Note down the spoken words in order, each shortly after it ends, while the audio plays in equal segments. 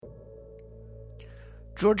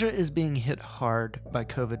Georgia is being hit hard by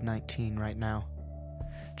COVID-19 right now.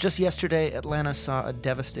 Just yesterday, Atlanta saw a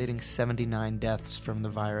devastating 79 deaths from the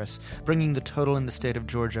virus, bringing the total in the state of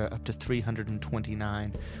Georgia up to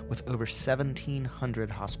 329, with over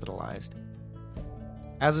 1,700 hospitalized.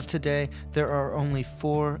 As of today, there are only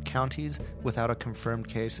 4 counties without a confirmed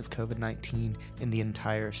case of COVID-19 in the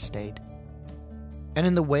entire state. And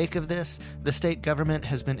in the wake of this, the state government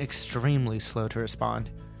has been extremely slow to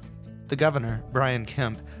respond. The governor, Brian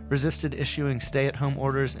Kemp, resisted issuing stay-at-home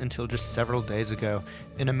orders until just several days ago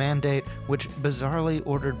in a mandate which bizarrely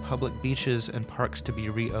ordered public beaches and parks to be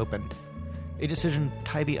reopened. A decision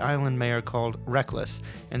Tybee Island mayor called reckless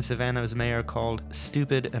and Savannah's mayor called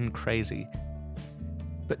stupid and crazy.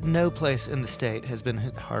 But no place in the state has been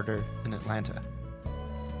hit harder than Atlanta.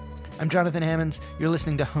 I'm Jonathan Hammonds. You're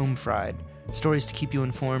listening to Home Fried, stories to keep you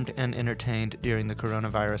informed and entertained during the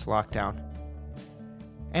coronavirus lockdown.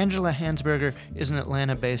 Angela Hansberger is an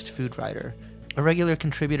Atlanta-based food writer, a regular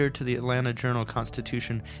contributor to the Atlanta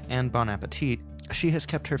Journal-Constitution and Bon Appetit. She has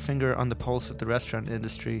kept her finger on the pulse of the restaurant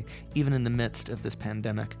industry, even in the midst of this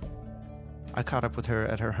pandemic. I caught up with her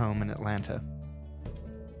at her home in Atlanta.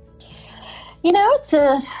 You know, it's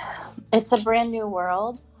a brand new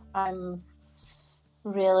world. I'm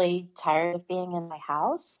really tired of being in my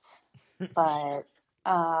house, but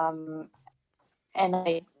and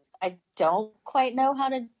I don't quite know how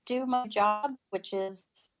to do my job, which is,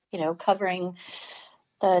 covering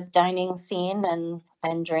the dining scene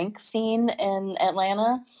and drink scene in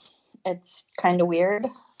Atlanta. It's kind of weird.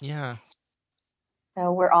 Yeah.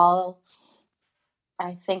 We're all,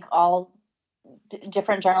 I think, all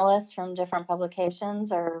different journalists from different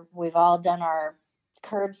publications, or we've all done our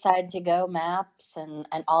curbside to go maps and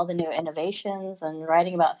all the new innovations and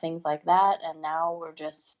writing about things like that. And now we're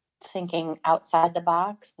just thinking outside the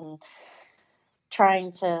box and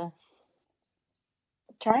trying to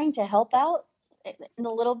help out in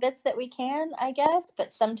the little bits that we can, I guess.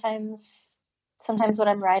 But sometimes when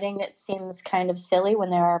I'm writing, it seems kind of silly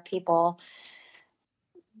when there are people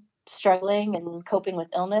struggling and coping with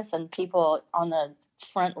illness and people on the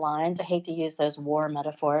front lines. I hate to use those war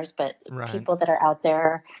metaphors, but Right. People that are out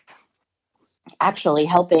there actually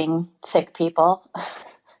helping sick people.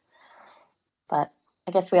 But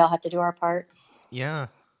I guess we all have to do our part. Yeah.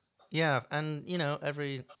 And,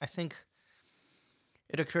 I think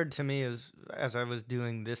it occurred to me as I was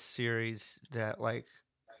doing this series that,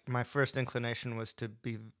 my first inclination was to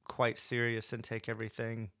be quite serious and take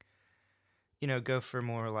everything, go for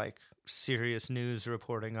more, serious news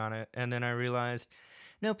reporting on it. And then I realized,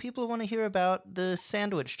 no, people want to hear about the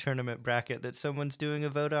sandwich tournament bracket that someone's doing a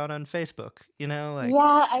vote on Facebook, you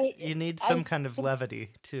need some kind of levity,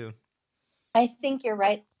 too. I think you're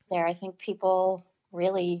right there. I think people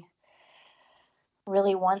really,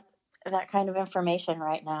 really want that kind of information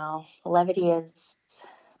right now. Levity is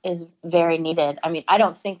very needed. I mean, I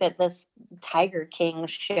don't think that this Tiger King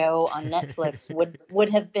show on Netflix would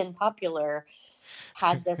have been popular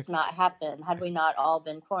had this not happened. Had we not all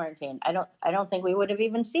been quarantined, I don't think we would have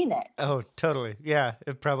even seen it. Oh, totally. Yeah,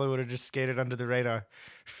 it probably would have just skated under the radar.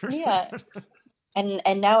 Yeah.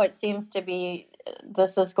 And now it seems to be,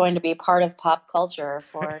 this is going to be part of pop culture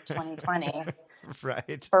for 2020.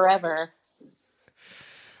 Right. Forever.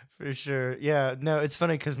 For sure. Yeah. No, it's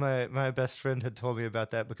funny because my best friend had told me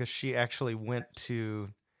about that because she actually went to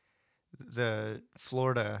the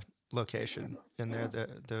Florida location in there,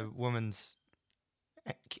 the woman's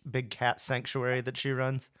big cat sanctuary that she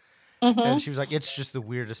runs. Mm-hmm. And she was like, it's just the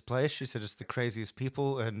weirdest place. She said, it's the craziest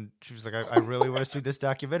people. And she was like, I really want to see this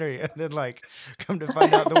documentary. And then, come to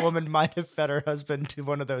find out, the woman might have fed her husband to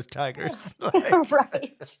one of those tigers.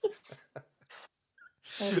 Right.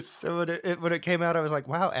 So when it came out, I was like,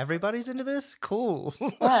 wow, everybody's into this? Cool.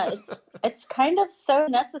 Yeah, it's kind of so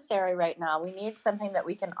necessary right now. We need something that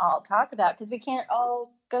we can all talk about because we can't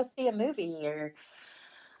all go see a movie or...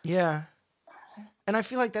 Yeah. And I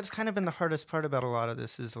feel like that's kind of been the hardest part about a lot of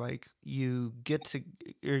this is you go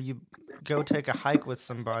take a hike with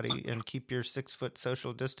somebody and keep your 6-foot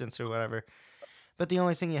social distance or whatever. But the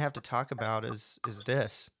only thing you have to talk about is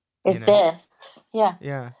this. This. Yeah.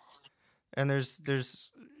 Yeah. And there's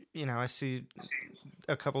I see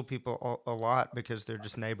a couple people a lot because they're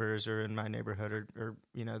just neighbors or in my neighborhood or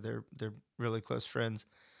they're really close friends.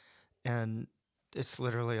 And it's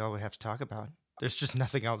literally all we have to talk about. There's just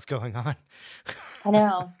nothing else going on. I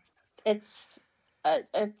know. It's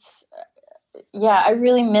yeah, I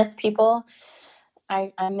really miss people.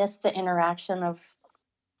 I miss the interaction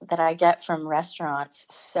that I get from restaurants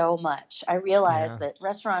so much. I realized that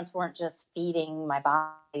restaurants weren't just feeding my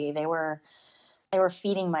body. They were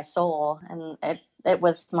feeding my soul. And it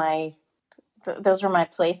was my those were my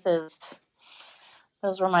places.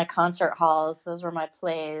 Those were my concert halls. Those were my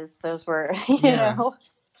plays. Those were, Yeah.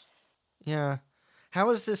 Yeah. How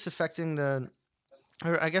is this affecting or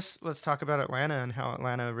I guess let's talk about Atlanta and how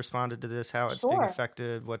Atlanta responded to this, how it's being Sure.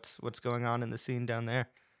 affected, what's going on in the scene down there.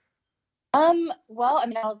 Well, I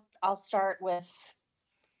mean, I'll start with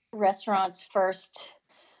restaurants first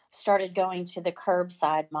started going to the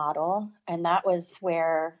curbside model, and that was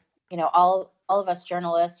where, all of us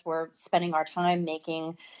journalists were spending our time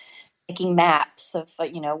making maps of,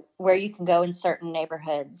 where you can go in certain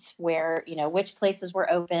neighborhoods, where, which places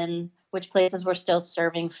were open, which places were still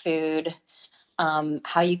serving food,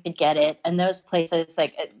 how you could get it. And those places,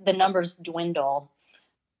 like, the numbers dwindle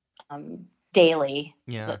daily.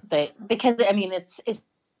 Yeah. Because I mean, it's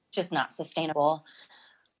just not sustainable.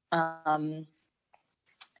 Um,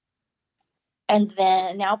 and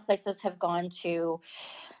then now places have gone to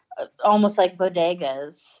almost like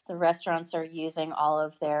bodegas. The restaurants are using all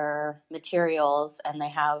of their materials, and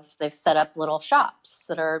they've set up little shops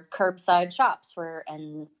that are curbside shops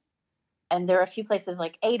and there are a few places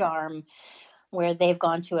like Eight Arm where they've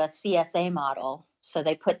gone to a CSA model. So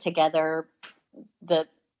they put together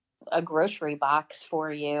a grocery box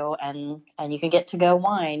for you, and you can get to go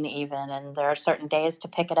wine even, and there are certain days to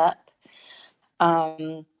pick it up.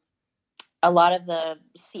 A lot of the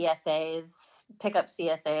pickup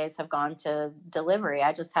CSAs have gone to delivery.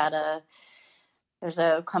 There's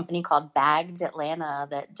a company called Bagged Atlanta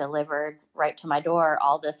that delivered right to my door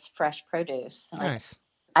all this fresh produce. Nice.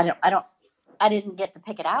 I didn't get to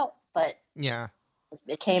pick it out, but Yeah.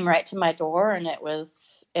 it came right to my door, and it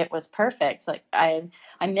was perfect. Like, I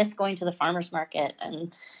miss going to the farmers market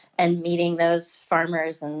and meeting those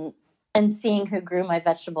farmers and seeing who grew my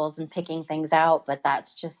vegetables and picking things out, but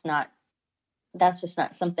that's just not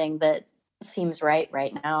something that seems right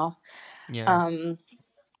now. Yeah.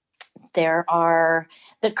 The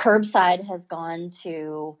curbside has gone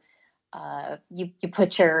to, you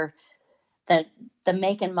put the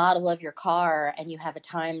make and model of your car, and you have a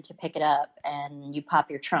time to pick it up, and you pop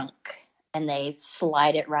your trunk and they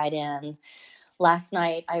slide it right in. Last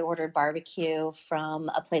night I ordered barbecue from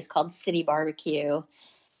a place called City Barbecue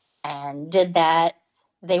and did that.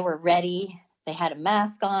 They were ready. They had a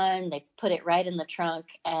mask on. They put it right in the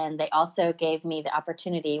trunk. And they also gave me the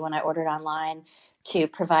opportunity when I ordered online to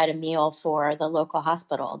provide a meal for the local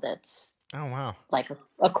hospital that's Oh, wow. like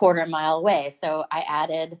a quarter mile away. So I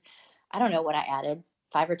don't know what I added,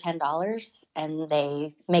 $5 or $10, and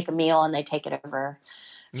they make a meal and they take it over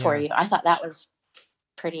for Yeah. you. I thought that was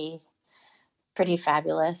pretty, pretty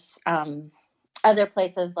fabulous. Other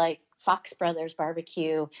places like Fox Brothers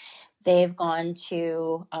Barbecue, they've gone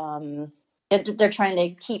to, they're trying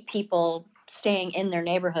to keep people staying in their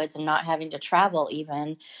neighborhoods and not having to travel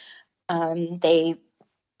even. They've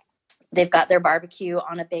got their barbecue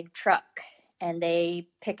on a big truck, and they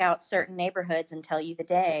pick out certain neighborhoods and tell you the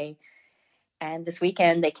day. And this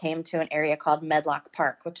weekend they came to an area called Medlock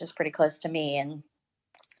Park, which is pretty close to me, and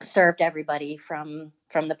served everybody from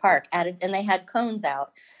the park. And they had cones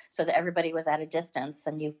out so that everybody was at a distance,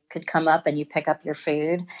 and you could come up and you pick up your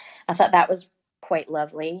food. I thought that was quite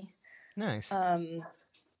lovely. Nice.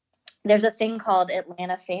 There's a thing called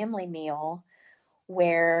Atlanta Family Meal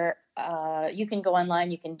where you can go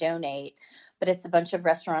online, you can donate, but it's a bunch of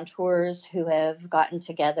restaurateurs who have gotten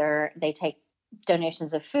together. They take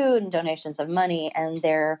donations of food and donations of money, and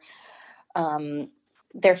they're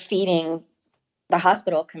feeding the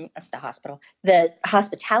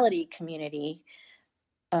hospitality community,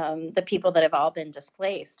 the people that have all been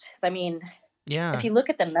displaced. I mean, Yeah. if you look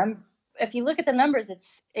at the numbers,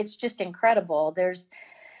 it's just incredible.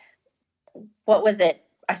 What was it?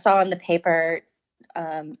 I saw in the paper,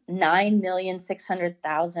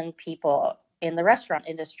 9,600,000 people in the restaurant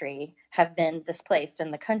industry have been displaced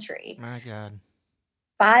in the country. My God.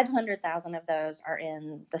 500,000 of those are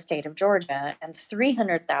in the state of Georgia, and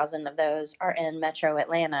 300,000 of those are in Metro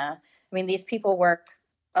Atlanta. I mean, these people work,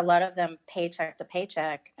 a lot of them paycheck to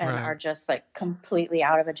paycheck, and Right. are just like completely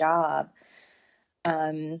out of a job.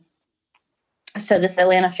 So this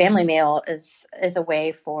Atlanta Family Meal is a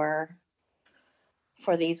way for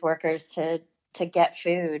these workers to get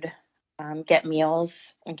food, get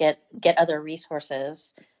meals, and get other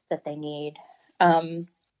resources that they need.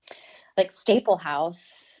 Like Staple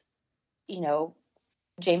House,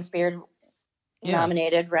 James Beard Yeah.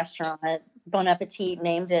 nominated restaurant. Bon Appetit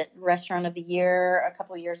named it Restaurant of the Year a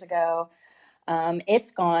couple of years ago.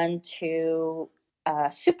 It's gone to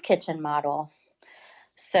a soup kitchen model.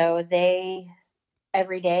 So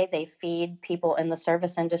every day they feed people in the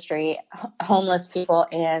service industry, homeless people,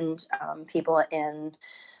 and people in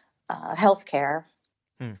healthcare.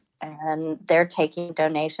 and they're taking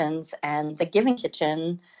donations, and the Giving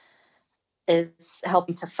Kitchen is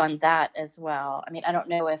helping to fund that as well. I mean, I don't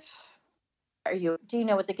know if do you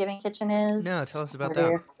know what the Giving Kitchen is? No, tell us about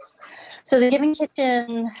that. So the Giving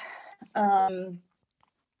Kitchen,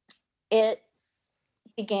 it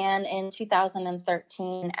began in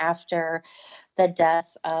 2013 after the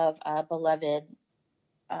death of a beloved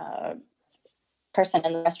person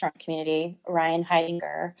in the restaurant community, Ryan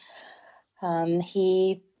Heidinger.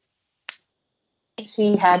 He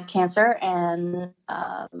had cancer, and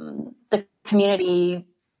the community,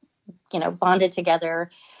 bonded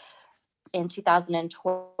together in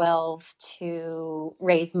 2012 to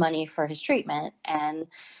raise money for his treatment, and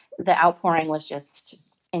the outpouring was just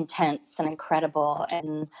intense and incredible.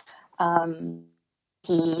 And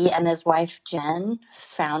he and his wife Jen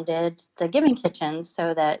founded the Giving Kitchen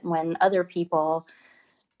so that when other people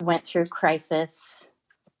went through crisis,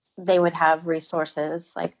 they would have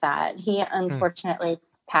resources like that. He unfortunately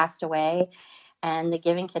passed away, and the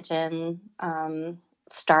Giving Kitchen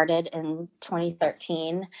started in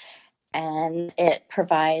 2013, and it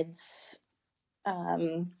provides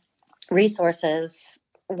resources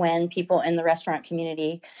when people in the restaurant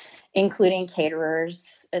community, including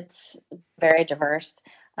caterers, it's very diverse,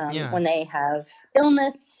 when they have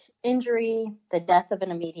illness, injury, the death of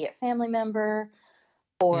an immediate family member,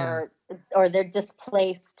 or they're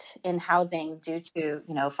displaced in housing due to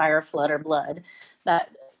fire, flood, or blood, that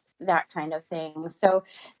kind of thing. So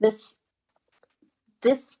this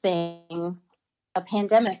thing, a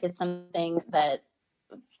pandemic, is something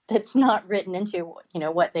that's not written into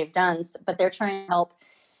what they've done, but they're trying to help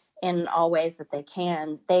in all ways that they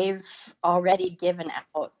can. They've already given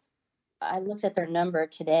out, I looked at their number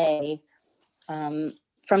today, from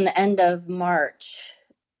the end of March,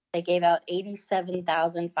 they gave out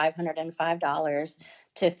 $87,505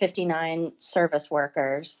 to 59 service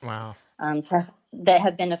workers. Wow. That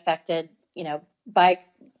have been affected,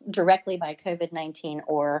 directly by COVID-19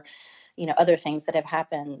 or, other things that have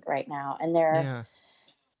happened right now. And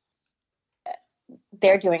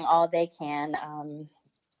they're doing all they can.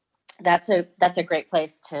 That's a great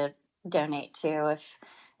place to donate to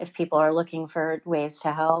if people are looking for ways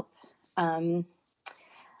to help. There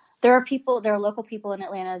are local people in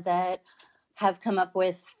Atlanta that have come up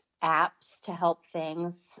with apps to help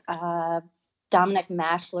things. Dominic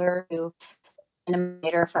Mashler, who is an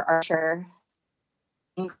animator for Archer,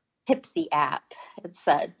 Tipsy app. It's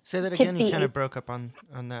say that again. You kind of broke up on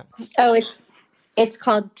that. Oh, it's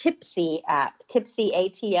called Tipsy app.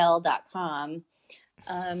 TipsyATL.com.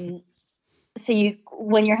 So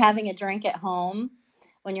when you're having a drink at home,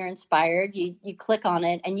 when you're inspired, you click on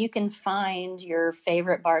it, and you can find your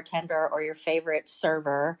favorite bartender or your favorite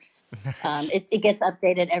server. Nice. It gets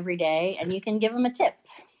updated every day, and you can give them a tip.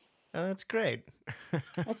 Oh, that's great.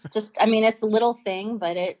 It's just, it's a little thing,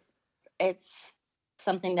 but it's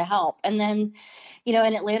something to help. And then, in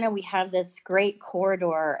Atlanta, we have this great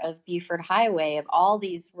corridor of Buford Highway of all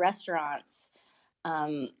these restaurants.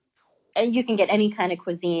 And you can get any kind of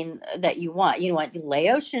cuisine that you want. You want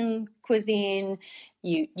Laotian cuisine.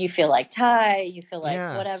 You feel like Thai. You feel like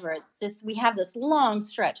whatever. We have this long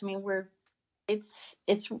stretch. It's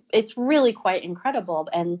really quite incredible.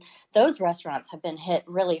 And those restaurants have been hit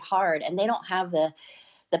really hard, and they don't have the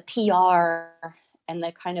PR and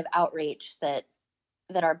the kind of outreach that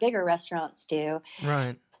our bigger restaurants do.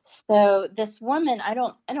 Right. So this woman, I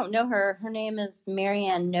don't know her. Her name is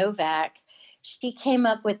Marianne Novak. She came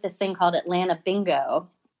up with this thing called Atlanta Bingo,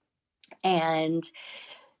 and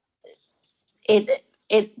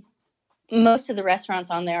most of the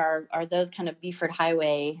restaurants on there are those kind of Buford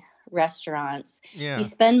Highway restaurants. Yeah. You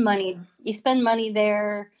spend money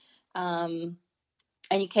there, and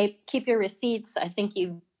you keep your receipts. I think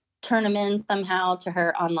you turn them in somehow to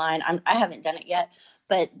her online. I haven't done it yet,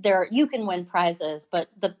 but you can win prizes. But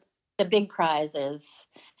the big prize is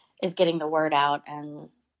getting the word out and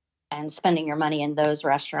spending your money in those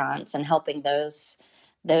restaurants and helping those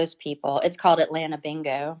people. It's called Atlanta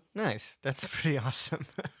Bingo. Nice. That's pretty awesome.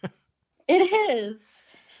 It is.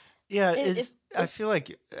 Yeah, I feel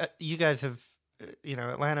like you guys have,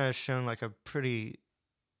 Atlanta has shown like a pretty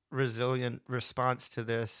resilient response to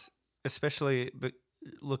this, especially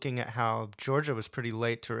looking at how Georgia was pretty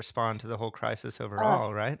late to respond to the whole crisis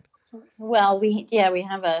overall, right? Well, we have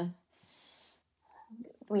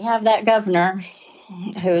that governor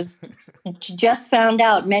who's just found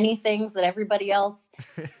out many things that everybody else,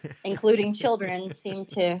 including children, seem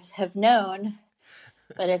to have known,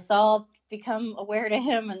 but it's all become aware to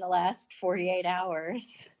him in the last 48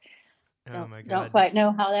 hours. Oh Don't my don't God. quite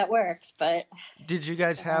know how that works, but Did you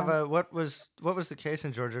guys have um, what was the case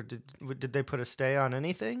in Georgia? Did they put a stay on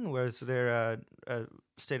anything? Was there a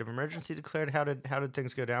state of emergency declared? How did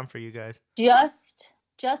things go down for you guys? just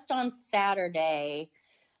just on Saturday,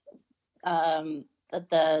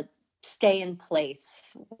 the stay in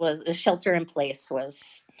place was the shelter in place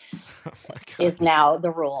was Oh my is God. now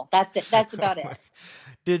the rule. That's it. That's Oh about my. it.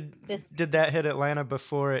 Did This did that hit Atlanta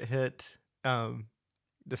before it hit um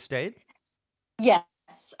the state? Yes,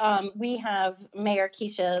 we have Mayor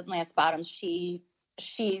Keisha Lance Bottoms.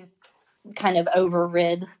 She's kind of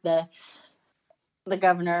overrid the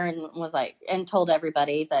governor and was like and told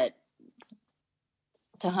everybody that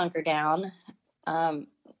to hunker down. Um,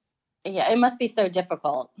 yeah, it must be so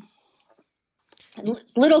difficult. Y-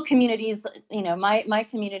 Little communities, my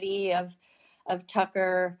community of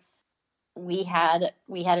Tucker, we had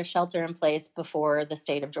a shelter in place before the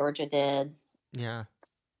state of Georgia did. Yeah.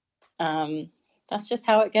 Um, that's just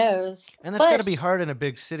how it goes. And that's got to But be hard in a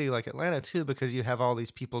big city like Atlanta too, because you have all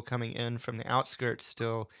these people coming in from the outskirts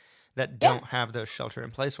still that yeah, don't have those shelter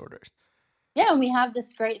in place orders. yeah, and we have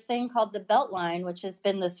this great thing called the Beltline, which has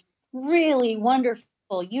been this really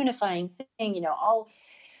wonderful unifying thing. All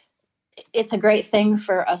it's a great thing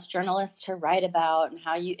for us journalists to write about and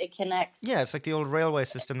how it connects. Yeah, it's like the old railway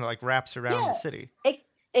system that like wraps around the Yeah, city.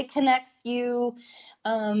 it connects you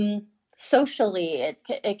um, socially.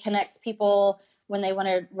 It connects people when they want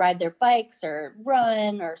to ride their bikes or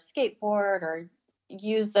run or skateboard or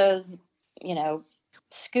use those, you know,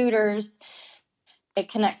 scooters. It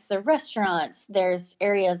connects the restaurants. There's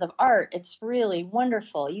areas of art. It's really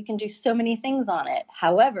wonderful. You can do so many things on it.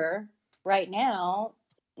 However, right now,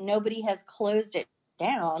 nobody has closed it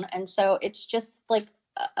down. And so it's just like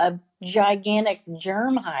a gigantic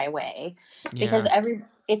germ highway because Yeah.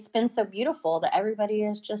 it's been so beautiful that everybody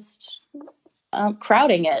is just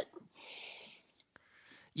crowding it.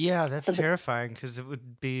 Yeah, that's So, terrifying because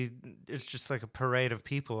it's just like a parade of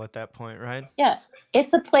people at that point, right? yeah,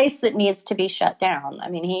 it's a place that needs to be shut down. I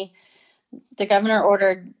mean, the governor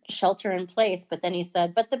ordered shelter in place, but then he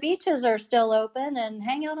said, but the beaches are still open and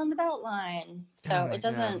hang out on the Beltline. Oh So my it God.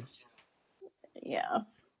 doesn't, yeah.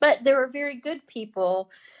 But there were very good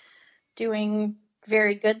people doing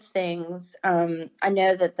very good things. I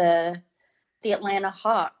know that the Atlanta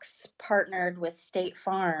Hawks partnered with State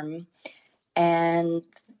Farm and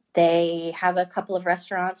they have a couple of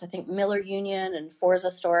restaurants, I think Miller Union and Forza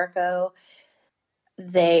Storico.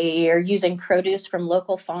 They are using produce from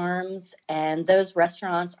local farms, and those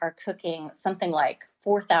restaurants are cooking something like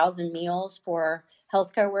 4,000 meals for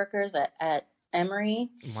healthcare workers at Emory.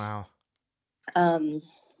 Wow. Um,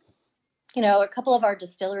 a couple of our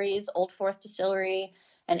distilleries, Old Fourth Distillery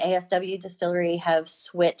and ASW Distillery, have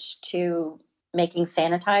switched to making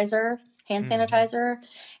hand Hmm. sanitizer,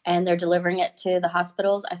 and they're delivering it to the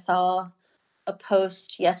hospitals. I saw a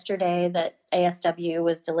post yesterday that ASW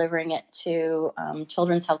was delivering it to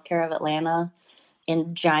Children's Healthcare of Atlanta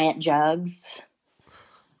in giant jugs.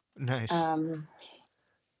 Nice. Um,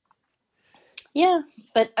 yeah,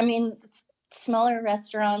 but I mean, smaller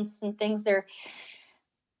restaurants and things,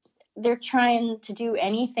 they're trying to do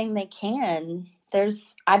anything they can.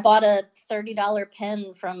 I bought a $30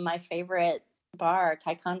 pen from my favorite bar,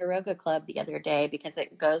 Ticonderoga Club, the other day because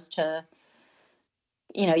it goes to,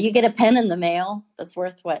 you get a pen in the mail that's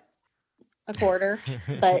worth what, a quarter,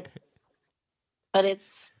 but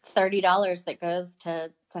it's $30 that goes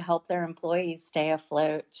to help their employees stay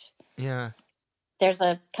afloat. Yeah. There's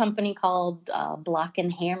a company called Block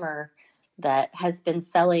and Hammer that has been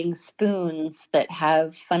selling spoons that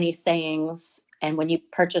have funny sayings. And when you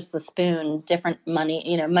purchase the spoon, different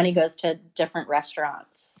money goes to different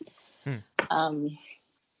restaurants. Hmm. Um,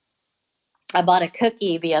 I bought a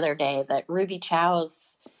cookie the other day that Ruby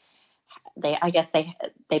Chow's. I guess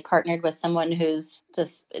they partnered with someone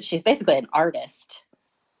she's basically an artist.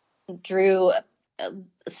 Drew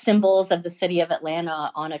symbols of the city of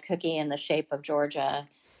Atlanta on a cookie in the shape of Georgia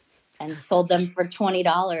and sold them for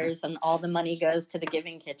 $20, and all the money goes to the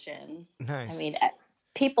Giving Kitchen. I Nice. mean,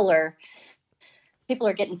 people are people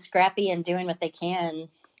are getting scrappy and doing what they can.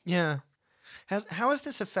 Yeah. How is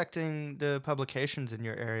this affecting the publications in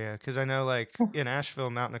your area? Because I know, like in Asheville,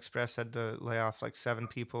 Mountain Express had to lay off like 7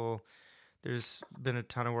 people. There's been a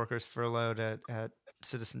ton of workers furloughed at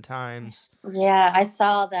Citizen Times. Yeah, I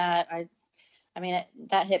saw that. I mean,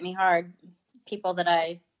 that hit me hard. People that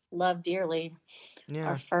I love dearly are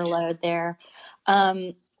Yeah. furloughed there.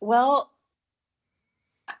 Well,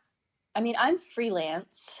 I mean, I'm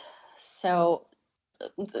freelance, so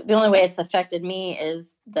the only way it's affected me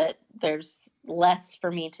is that there's less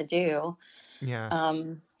for me to do. Yeah.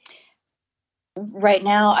 Um, right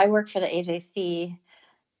now I work for the AJC.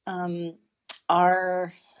 Um,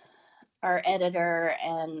 our our editor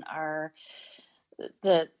and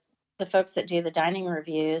the the folks that do the dining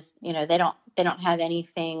reviews, they don't have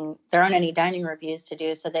anything. There aren't any dining reviews to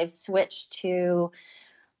do, so they've switched to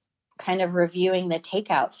kind of reviewing the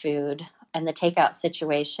takeout food and the takeout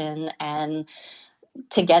situation. And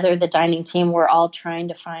together, the dining team, we're all trying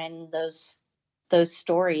to find those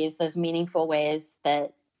stories, those meaningful ways,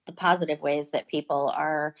 that the positive ways that people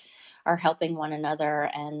are helping one another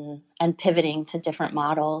and pivoting to different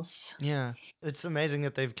models. Yeah, it's amazing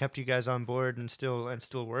that they've kept you guys on board and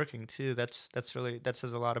still working too. That's really, that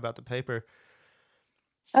says a lot about the paper.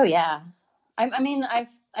 Oh yeah. I mean,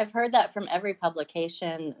 I've heard that from every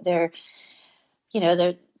publication. They're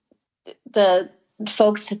the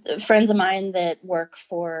folks, friends of mine that work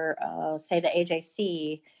for, say, the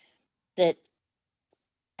AJC, that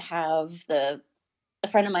have a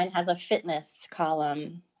friend of mine has a fitness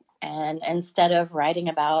column, and instead of writing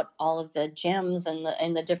about all of the gyms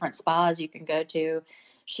and the different spas you can go to,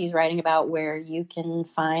 she's writing about where you can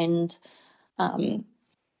um,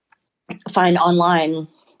 find online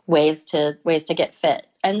ways to get fit,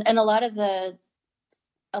 and a lot of the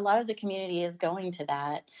community is going to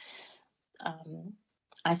that. um,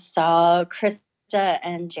 I saw Krista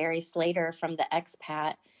and Jerry Slater from the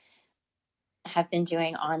Expat have been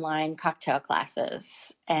doing online cocktail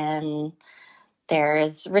classes, and there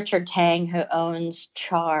is Richard Tang, who owns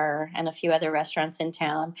Char and a few other restaurants in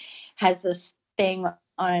town, has this thing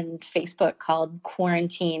on Facebook called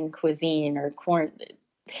Quarantine Cuisine,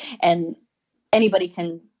 and anybody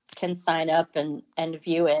can sign up and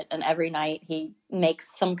view it. And every night he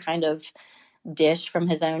makes some kind of dish from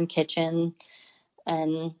his own kitchen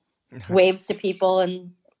and Nice. waves to people,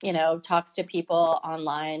 and talks to people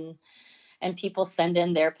online, and people send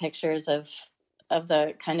in their pictures of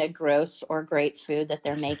the kind of gross or great food that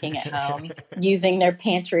they're making at home using their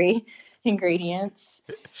pantry ingredients.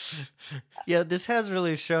 Yeah, this has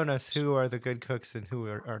really shown us who are the good cooks and who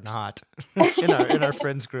are not in our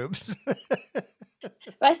friends groups.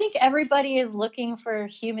 I think everybody is looking for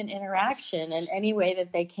human interaction in any way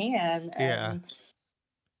that they can. Yeah.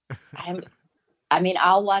 And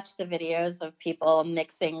I'll watch the videos of people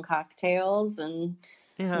mixing cocktails and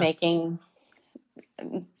Yeah. making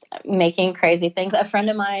making crazy things. A friend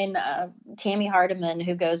of mine, Tammy Hardiman,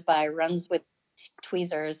 who goes by Runs with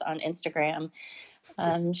Tweezers on Instagram,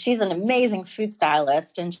 she's an amazing food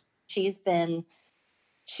stylist, and she's been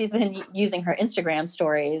using her Instagram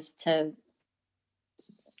stories to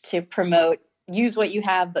promote, use what you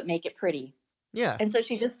have but make it pretty. Yeah. And so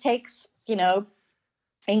she just takes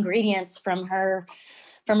ingredients from her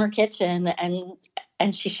kitchen,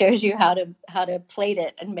 and she shows you how to plate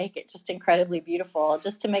it and make it just incredibly beautiful,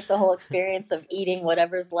 just to make the whole experience of eating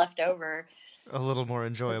whatever's left over A little more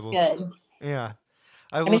just enjoyable. good. Yeah.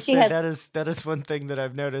 I I mean, will she say that has. is one thing that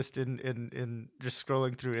I've noticed in just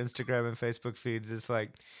scrolling through Instagram and Facebook feeds is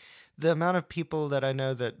like the amount of people that I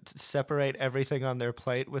know that separate everything on their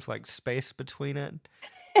plate with like space between it,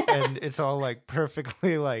 and it's all like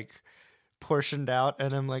perfectly like portioned out,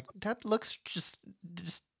 and I'm like, that looks just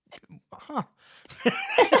huh.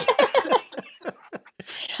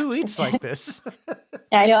 Who eats like this?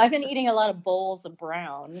 I know, I've been eating a lot of bowls of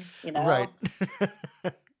brown. Right.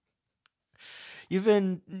 You've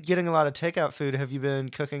been getting a lot of takeout food. Have you been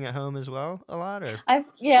cooking at home as well a lot, or?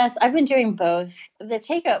 I've been doing both. The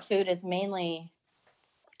takeout food is mainly,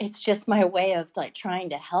 it's just my way of like trying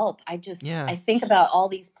to help. Yeah. I think about all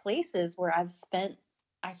these places where I,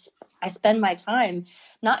 I spend my time,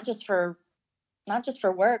 not just for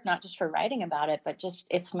work, not just for writing about it, but just,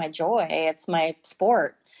 it's my joy, it's my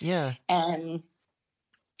sport. Yeah. And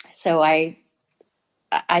so I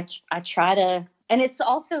try to, and it's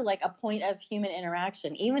also like a point of human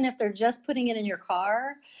interaction, even if they're just putting it in your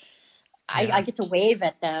car. Yeah. I get to wave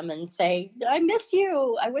at them and say, I miss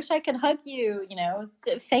you. I wish I could hug you.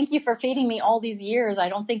 Thank you for feeding me all these years. I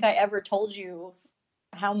don't think I ever told you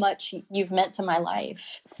how much you've meant to my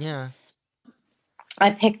life. Yeah.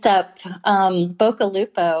 I picked up Boca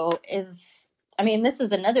Lupo this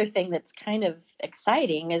is another thing that's kind of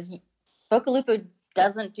exciting, is Boca Lupo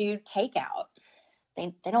doesn't do takeout.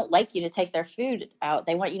 They don't like you to take their food out.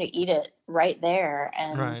 They want you to eat it right there.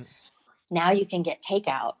 And Right. now you can get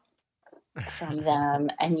takeout from them,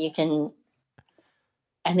 and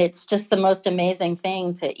it's just the most amazing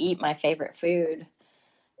thing to eat my favorite food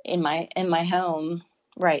in my home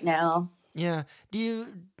right now. Yeah. Do you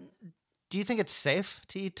think it's safe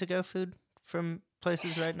to eat to-go food from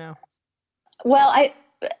places right now? Well,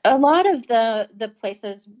 a lot of the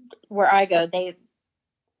places where I go,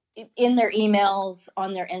 in their emails,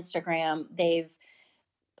 on their Instagram,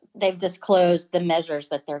 they've disclosed the measures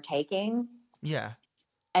that they're taking. Yeah.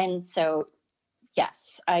 And so,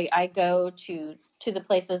 yes, I go to the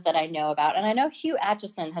places that I know about. And I know Hugh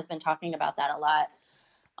Atchison has been talking about that a lot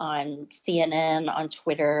on CNN, on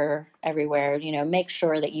Twitter, everywhere. Make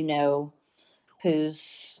sure that you know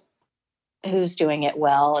who's doing it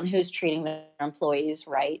well and who's treating their employees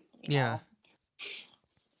right. Yeah.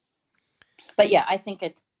 But yeah, I think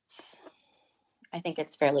it's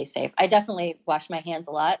fairly safe. I definitely wash my hands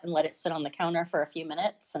a lot and let it sit on the counter for a few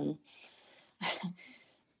minutes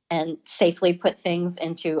and safely put things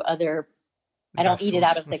into other. I don't eat it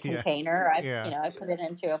out of the container. I put it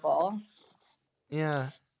into a bowl. Yeah.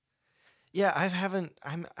 Yeah,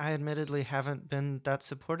 I admittedly haven't been that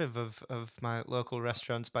supportive of my local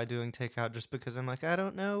restaurants by doing takeout, just because I'm like, I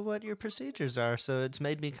don't know what your procedures are, so it's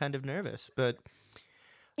made me kind of nervous. But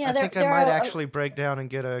I think I might actually break down and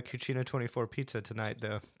get a Cucina 24 pizza tonight,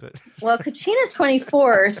 though. But well, Cucina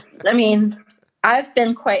 24s, I mean, I've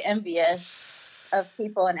been quite envious of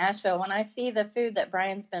people in Asheville. When I see the food that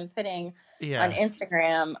Brian's been putting on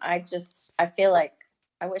Instagram, I feel like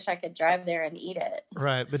I wish I could drive there and eat it.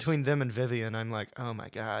 Right. Between them and Vivian, I'm like, oh my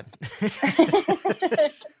God.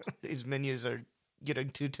 These menus are getting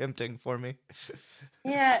too tempting for me.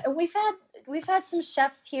 Yeah, we've had some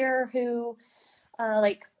chefs here who,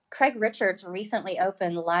 like Craig Richards recently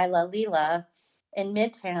opened Lila Leela in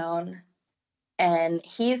Midtown, and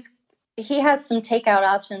he has some takeout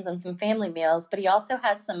options and some family meals, but he also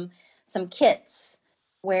has some kits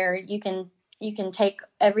where you can take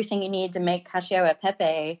everything you need to make cacio e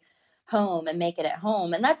pepe home and make it at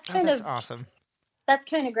home, and that's awesome. That's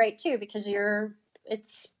kind of great too, because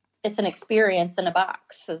it's an experience in a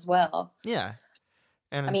box as well. Yeah.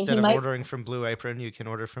 And instead of ordering from Blue Apron, you can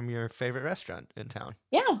order from your favorite restaurant in town.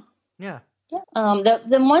 Yeah. Yeah.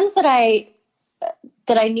 The ones that I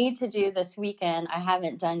need to do this weekend, I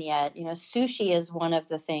haven't done yet. Sushi is one of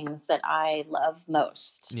the things that I love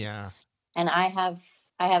most. Yeah. And I have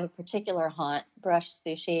a particular haunt. Brush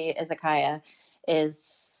Sushi Izakaya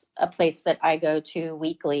is a place that I go to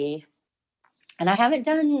weekly. And I haven't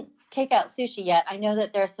done takeout sushi yet. I know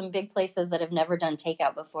that there are some big places that have never done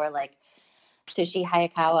takeout before, like Sushi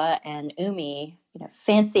Hayakawa and Umi,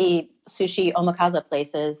 fancy sushi omakase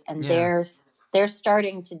places, and they're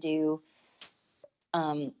starting to do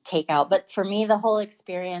takeout. But for me, the whole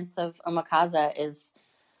experience of omakase is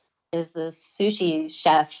the sushi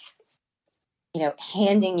chef,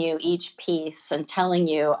 handing you each piece and telling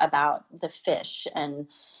you about the fish and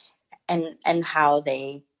how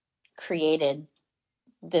they created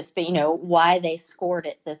this, why they scored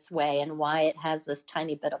it this way and why it has this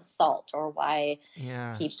tiny bit of salt, or why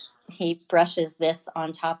he brushes this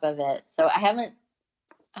on top of it. So I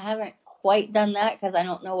haven't quite done that because I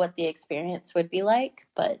don't know what the experience would be like,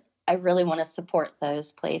 but I really want to support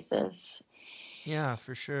those places. Yeah,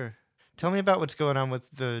 for sure. Tell me about what's going on with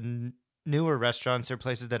the newer restaurants or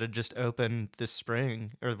places that had just opened this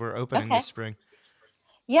spring, or were opening this spring.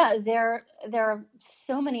 Yeah, there are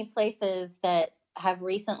so many places that have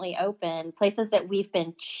recently opened, places that we've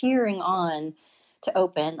been cheering on to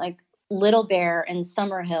open, like Little Bear in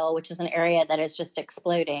Summerhill, which is an area that is just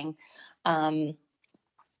exploding.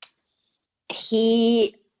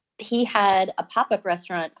 He had a pop-up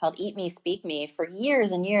restaurant called Eat Me, Speak Me for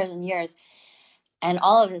years and years and years. And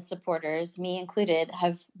all of his supporters, me included,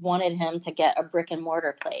 have wanted him to get a brick and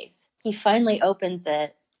mortar place. He finally opens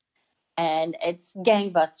it, and it's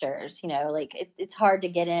gangbusters. It's hard to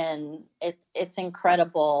get in. It's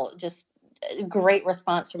incredible. Just great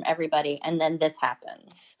response from everybody. And then this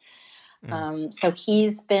happens. So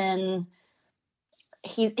he's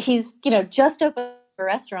just opened a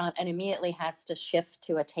restaurant and immediately has to shift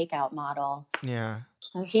to a takeout model. Yeah.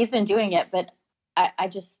 So he's been doing it, but I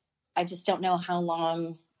just don't know how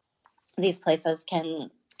long these places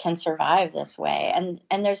can survive this way.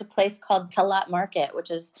 And there's a place called Talat Market,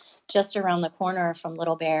 which is just around the corner from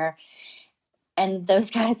Little Bear. And those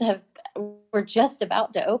guys were just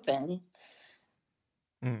about to open.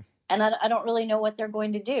 And I don't really know what they're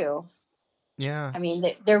going to do. Yeah. I mean,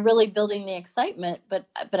 they're really building the excitement, but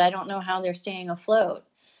I don't know how they're staying afloat.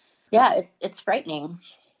 Yeah, it's frightening.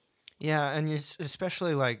 Yeah, and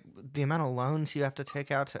especially like the amount of loans you have to take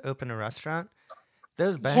out to open a restaurant.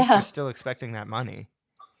 Those banks are still expecting that money.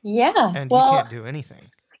 Yeah. And you can't do anything.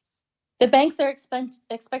 The banks are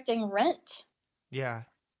expecting rent. Yeah.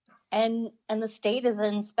 And the state is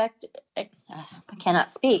I cannot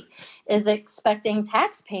speak, is expecting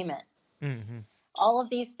tax payment. Mm-hmm. All of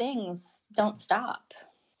these things don't stop.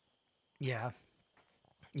 Yeah.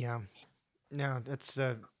 Yeah. No, that's,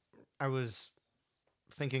 I was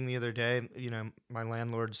thinking the other day, my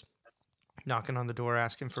landlord's knocking on the door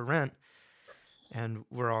asking for rent, and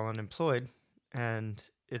we're all unemployed, and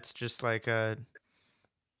it's just like all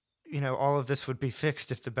of this would be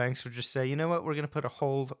fixed if the banks would just say, you know what, we're going to put a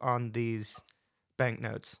hold on these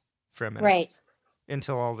banknotes for a minute Right.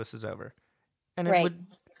 until all this is over. And it Right. would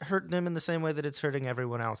hurt them in the same way that it's hurting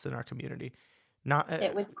everyone else in our community. Not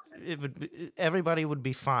It would. everybody would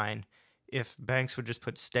be fine if banks would just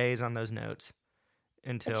put stays on those notes It's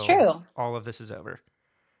until true. all of this is over.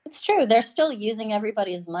 It's true. They're still using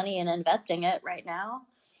everybody's money and investing it right now.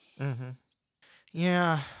 Mm-hmm.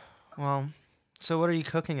 Yeah. Well, so what are you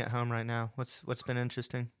cooking at home right now? What's been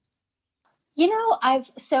interesting?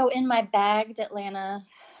 So in my bagged Atlanta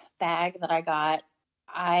bag that I got,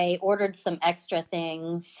 I ordered some extra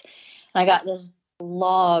things, and I got this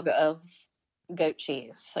log of goat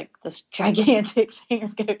cheese, like this gigantic thing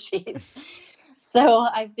of goat cheese. So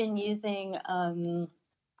I've been using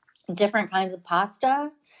different kinds of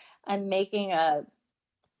pasta. I'm making a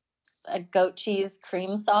goat cheese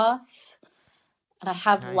cream sauce, and I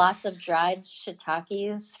have lots Nice. of dried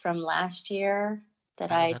shiitakes from last year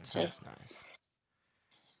that Oh, I that sounds just nice.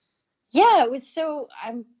 yeah, it was so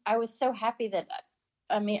I was so happy that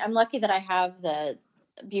I'm lucky that I have the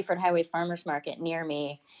Buford Highway Farmers Market near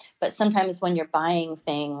me, but sometimes when you're buying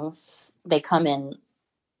things, they come in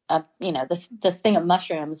this thing of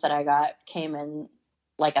mushrooms that I got came in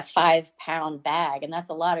like a 5-pound bag, and that's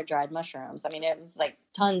a lot of dried mushrooms. I mean, it was like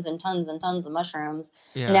tons and tons and tons of mushrooms.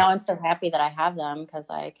 And Yeah. now I'm so happy that I have them because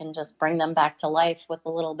I can just bring them back to life with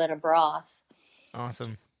a little bit of broth.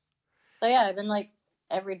 Awesome. So yeah, I've been like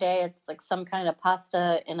every day it's like some kind of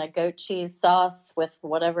pasta in a goat cheese sauce with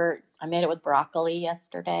whatever. I made it with broccoli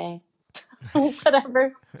yesterday. Nice.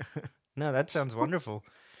 whatever No, that sounds wonderful.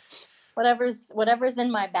 whatever's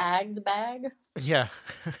in my bagged bag. Yeah.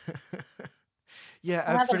 Yeah,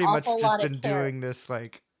 I I've have an pretty much awful just lot of been carrots. doing this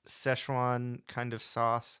like Szechuan kind of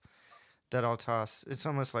sauce that I'll toss. It's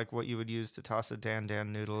almost like what you would use to toss a dan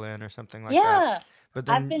dan noodle in or something like that. Yeah, But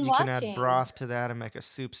I've then been you can add watching. broth to that and make a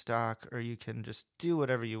soup stock, or you can just do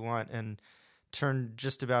whatever you want and turn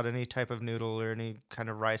just about any type of noodle or any kind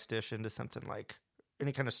of rice dish into something like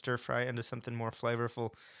any kind of stir fry into something more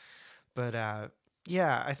flavorful. But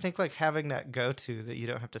yeah, I think like having that go to that you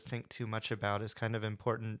don't have to think too much about is kind of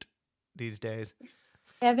important these days.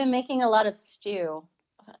 I've been making a lot of stew.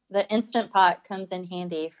 The Instant Pot comes in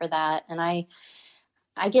handy for that, and I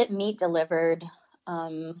get meat delivered.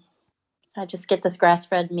 Um, I just get this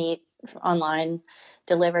grass-fed meat online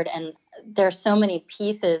delivered, and there's so many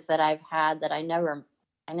pieces that I've had that I never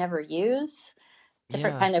use.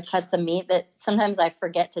 Different Yeah. kind of cuts of meat that sometimes I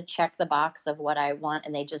forget to check the box of what I want,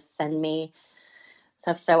 and they just send me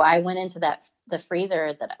stuff. So I went into the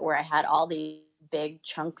freezer where I had all these big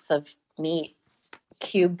chunks of meat,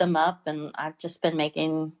 cubed them up, and I've just been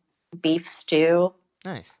making beef stew,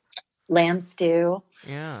 Nice. lamb stew,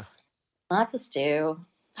 Yeah. lots of stew.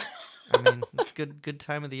 I mean, it's good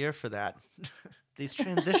time of the year for that. These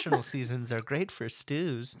transitional seasons are great for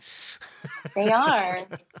stews. They are.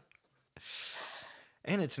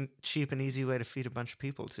 And it's a cheap and easy way to feed a bunch of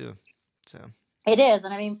people too. So, It is,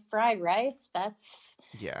 and I mean fried rice.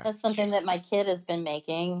 yeah. That's something that my kid has been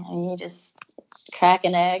making. And you just crack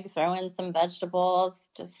an egg, throw in some vegetables,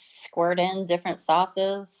 just squirt in different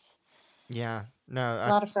sauces. Yeah. No, A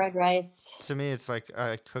lot of fried rice. to me it's like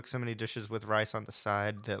I cook so many dishes with rice on the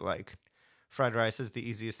side that like fried rice is the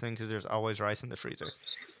easiest thing because there's always rice in the freezer,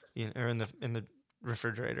 or in the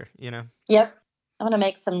refrigerator. Yep. I'm gonna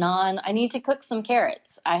make some naan. I need to cook some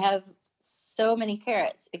carrots. I have so many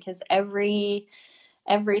carrots because every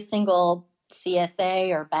single CSA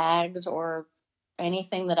or bagged or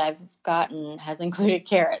anything that I've gotten has included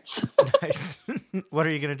carrots. Nice. What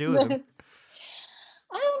are you gonna do with them?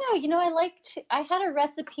 I don't know. I had a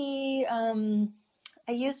recipe.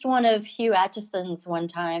 I used one of Hugh Atchison's one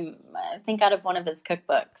time, I think out of one of his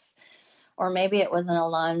cookbooks. Or maybe it was an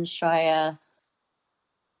Alan Shaya.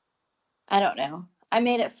 I don't know. I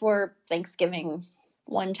made it for Thanksgiving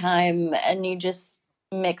one time, and you just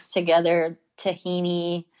mix together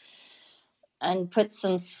tahini and put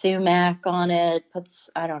some sumac on it.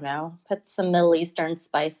 I don't know, put some Middle Eastern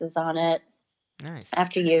spices on it. Nice.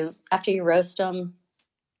 After you roast them,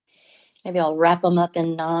 maybe I'll wrap them up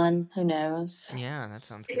in naan. Who knows? Yeah, that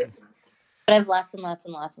sounds good. But I have lots and lots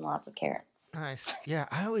and lots and lots of carrots. Nice. Yeah,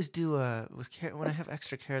 I always do when I have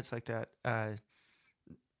extra carrots like that,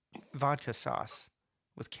 vodka sauce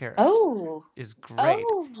with carrots Oh, is great.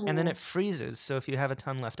 And then oh, it freezes, so if you have a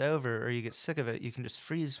ton left over or you get sick of it, you can just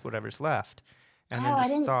freeze whatever's left and then oh! I just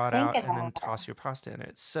didn't thaw it think out of and then that. toss your pasta in it.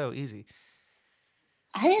 It's so easy.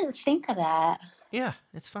 I didn't think of that. Yeah,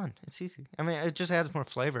 it's fun. It's easy. I mean, it just adds more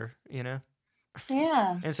flavor, Yeah.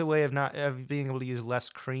 And it's a way of being able to use less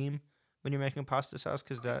cream when you're making a pasta sauce,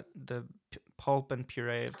 because the pulp and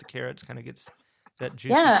puree of the carrots kind of gets that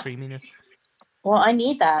juicy creaminess. Well, I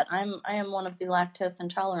need that. I am one of the lactose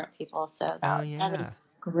intolerant people, so that is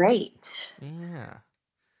great. Yeah.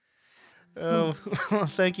 Oh, well,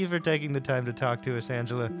 thank you for taking the time to talk to us,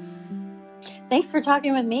 Angela. Thanks for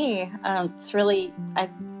talking with me. It's really,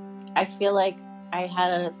 I feel like I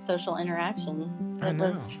had a social interaction. It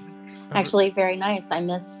was actually very nice. I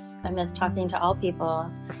miss talking to all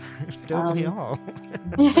people. Don't we all?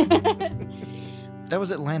 That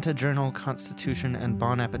was Atlanta Journal-Constitution and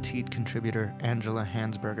Bon Appetit contributor Angela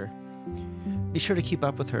Hansberger. Be sure to keep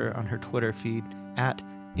up with her on her Twitter feed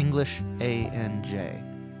 @EnglishANJ.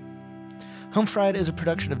 Home Fried is a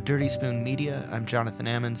production of Dirty Spoon Media. I'm Jonathan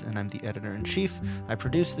Ammons, and I'm the editor-in-chief. I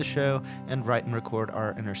produce the show and write and record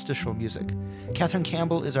our interstitial music. Catherine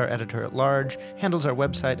Campbell is our editor-at-large, handles our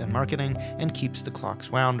website and marketing, and keeps the clocks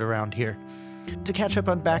wound around here. To catch up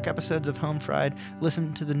on back episodes of Home Fried,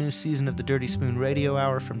 listen to the new season of the Dirty Spoon Radio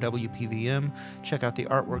Hour from WPVM, check out the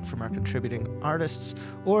artwork from our contributing artists,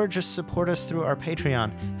 or just support us through our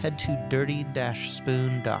Patreon. Head to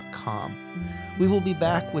dirty-spoon.com. We will be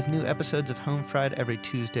back with new episodes of Home Fried every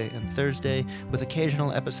Tuesday and Thursday, with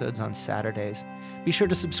occasional episodes on Saturdays. Be sure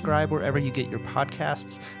to subscribe wherever you get your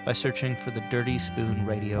podcasts by searching for the Dirty Spoon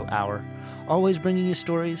Radio Hour. Always bringing you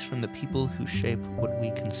stories from the people who shape what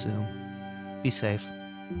we consume. Be safe.